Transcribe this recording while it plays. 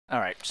All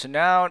right, so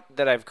now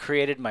that I've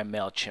created my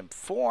MailChimp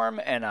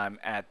form and I'm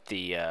at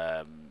the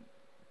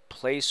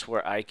place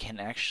where I can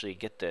actually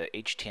get the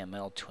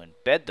HTML to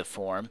embed the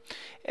form,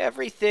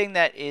 everything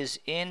that is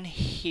in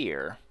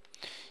here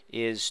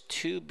is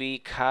to be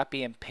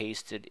copy and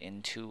pasted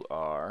into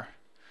our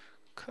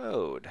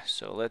code.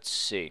 So let's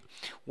see.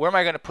 Where am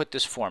I going to put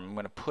this form? I'm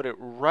going to put it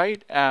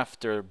right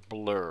after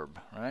blurb,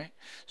 right?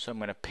 So I'm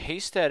going to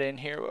paste that in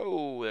here.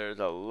 Oh, there's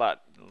a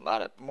lot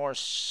of more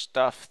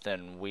stuff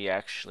than we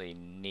actually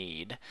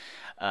need.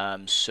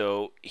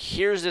 So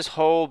here's this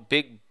whole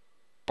big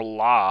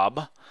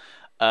blob.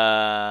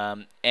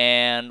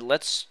 And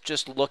let's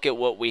just look at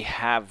what we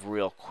have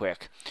real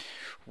quick.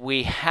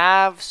 We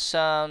have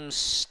some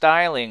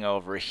styling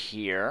over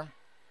here.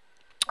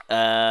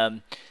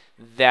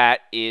 That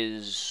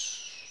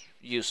is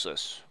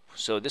useless.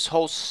 So this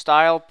whole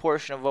style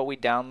portion of what we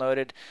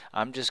downloaded,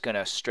 I'm just going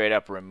to straight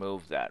up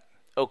remove that.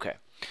 Okay.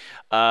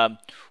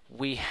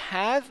 We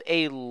have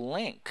a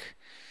link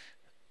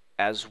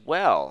as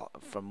well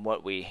from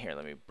what we, here,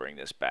 let me bring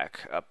this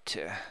back up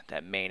to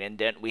that main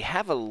indent. We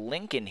have a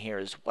link in here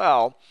as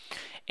well,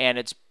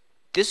 and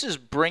this is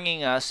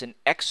bringing us an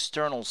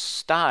external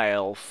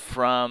style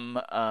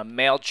from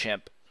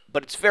MailChimp,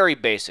 but it's very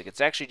basic.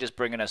 It's actually just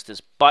bringing us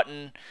this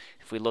button.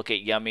 If we look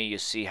at Yummy, you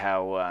see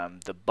how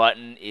the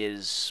button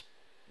is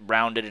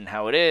rounded and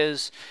how it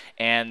is,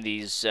 and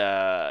these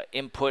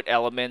input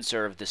elements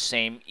are of the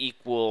same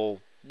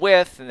equal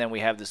width, and then we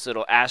have this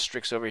little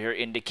asterisk over here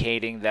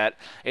indicating that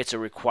it's a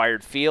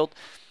required field.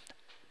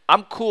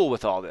 I'm cool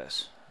with all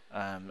this.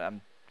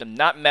 I'm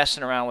not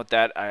messing around with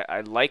that.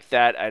 I like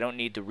that. I don't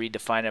need to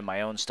redefine it in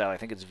my own style. I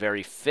think it's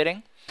very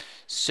fitting.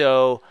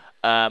 So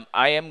I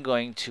am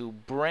going to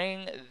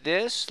bring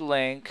this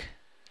link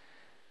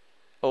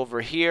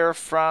over here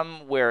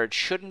from where it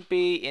shouldn't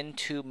be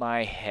into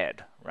my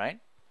head, right?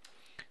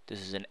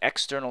 This is an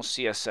external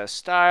CSS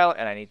style,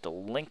 and I need to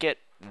link it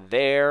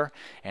there.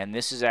 And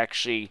this is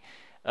actually,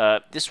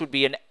 this would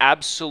be an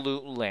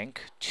absolute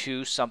link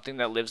to something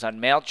that lives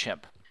on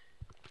MailChimp.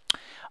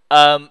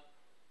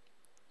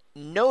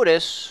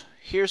 Notice,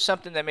 here's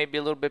something that may be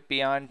a little bit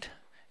beyond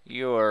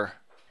your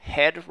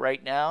head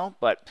right now,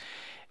 but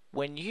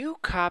when you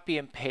copy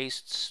and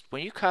paste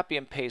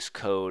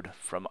code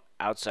from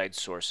outside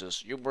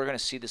sources, we're going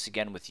to see this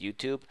again with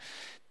YouTube.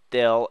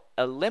 They'll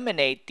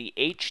eliminate the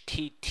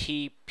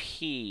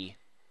HTTP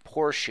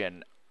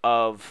portion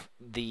of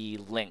the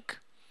link.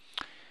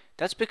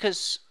 That's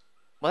because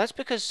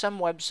some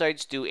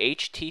websites do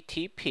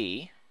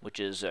HTTP, which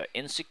is an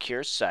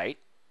insecure site,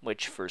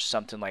 which for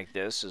something like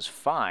this is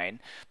fine.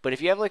 But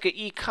if you have like an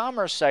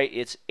e-commerce site,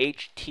 it's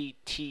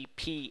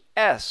HTTPS.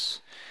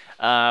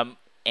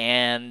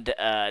 And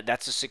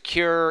that's a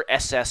secure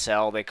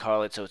SSL, they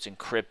call it, so it's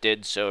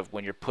encrypted. So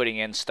when you're putting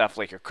in stuff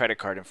like your credit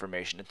card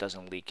information, it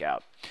doesn't leak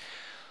out.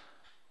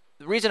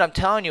 The reason I'm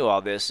telling you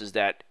all this is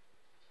that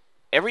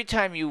every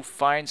time you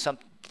find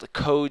the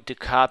code to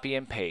copy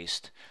and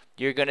paste,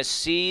 you're going to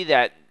see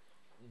that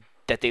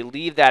they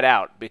leave that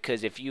out,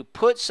 because if you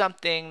put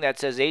something that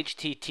says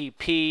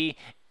HTTP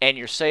and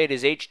your site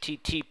is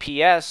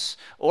HTTPS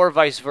or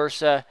vice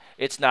versa,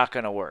 it's not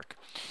going to work.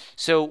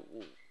 So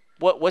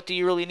what do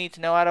you really need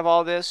to know out of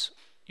all this?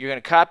 You're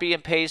going to copy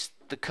and paste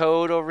the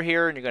code over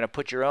here, and you're going to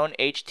put your own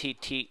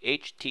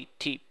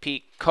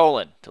HTTP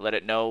colon to let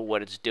it know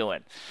what it's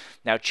doing.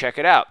 Now check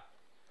it out.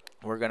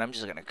 I'm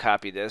just going to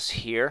copy this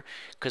here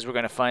because we're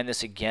going to find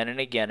this again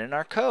and again in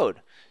our code.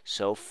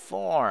 So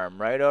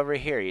form right over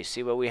here. You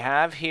see what we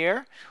have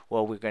here?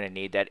 Well, we're going to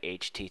need that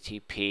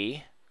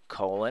HTTP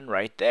colon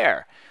right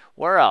there.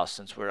 Where else?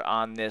 Since we're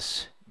on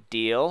this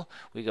deal,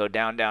 we go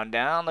down, down,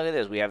 down. Look at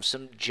this. We have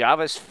some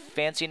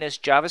fanciness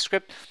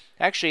JavaScript.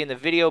 Actually, in the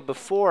video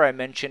before, I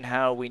mentioned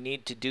how we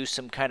need to do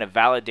some kind of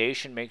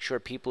validation, make sure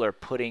people are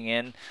putting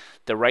in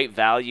the right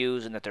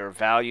values and that there are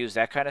values,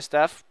 that kind of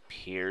stuff.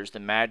 Here's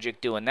the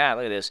magic doing that.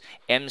 Look at this,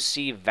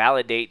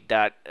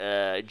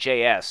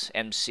 mcvalidate.js,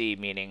 MC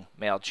meaning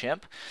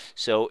MailChimp.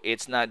 So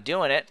it's not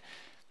doing it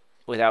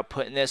without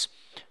putting this.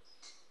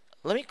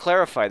 Let me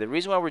clarify. The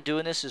reason why we're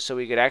doing this is so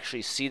we could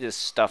actually see this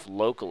stuff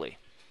locally.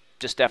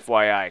 Just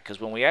FYI, because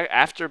when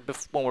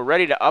we're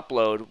ready to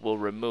upload, we'll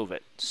remove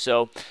it.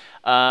 So,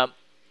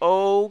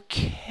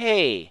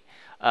 okay.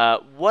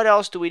 What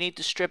else do we need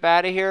to strip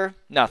out of here?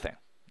 Nothing.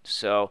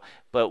 So,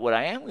 but what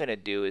I am going to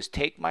do is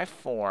take my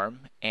form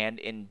and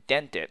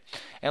indent it.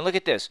 And look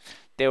at this.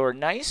 They were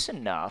nice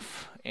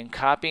enough in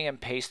copying and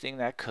pasting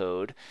that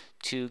code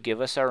to give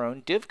us our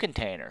own div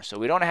container. So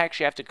we don't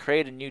actually have to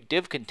create a new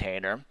div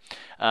container.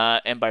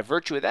 And by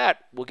virtue of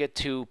that, we'll get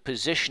to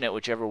position it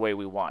whichever way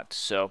we want.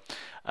 So,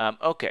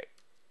 okay.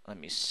 Let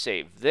me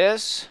save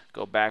this.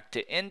 Go back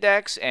to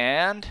index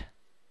and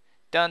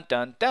dun,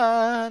 dun,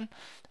 dun.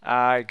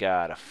 I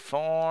got a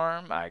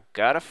form.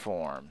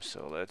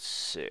 So let's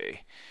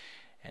see.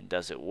 And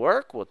does it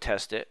work? We'll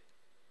test it.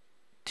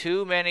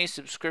 Too many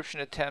subscription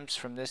attempts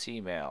from this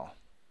email.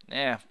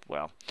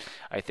 Well,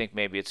 I think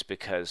maybe it's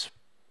because,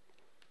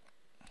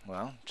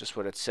 well, just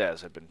what it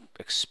says. I've been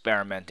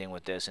experimenting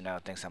with this and now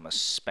it thinks I'm a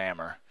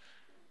spammer.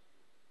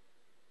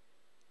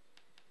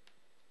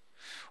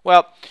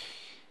 Well,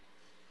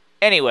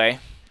 anyway,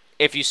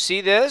 if you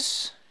see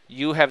this,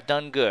 you have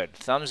done good.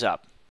 Thumbs up.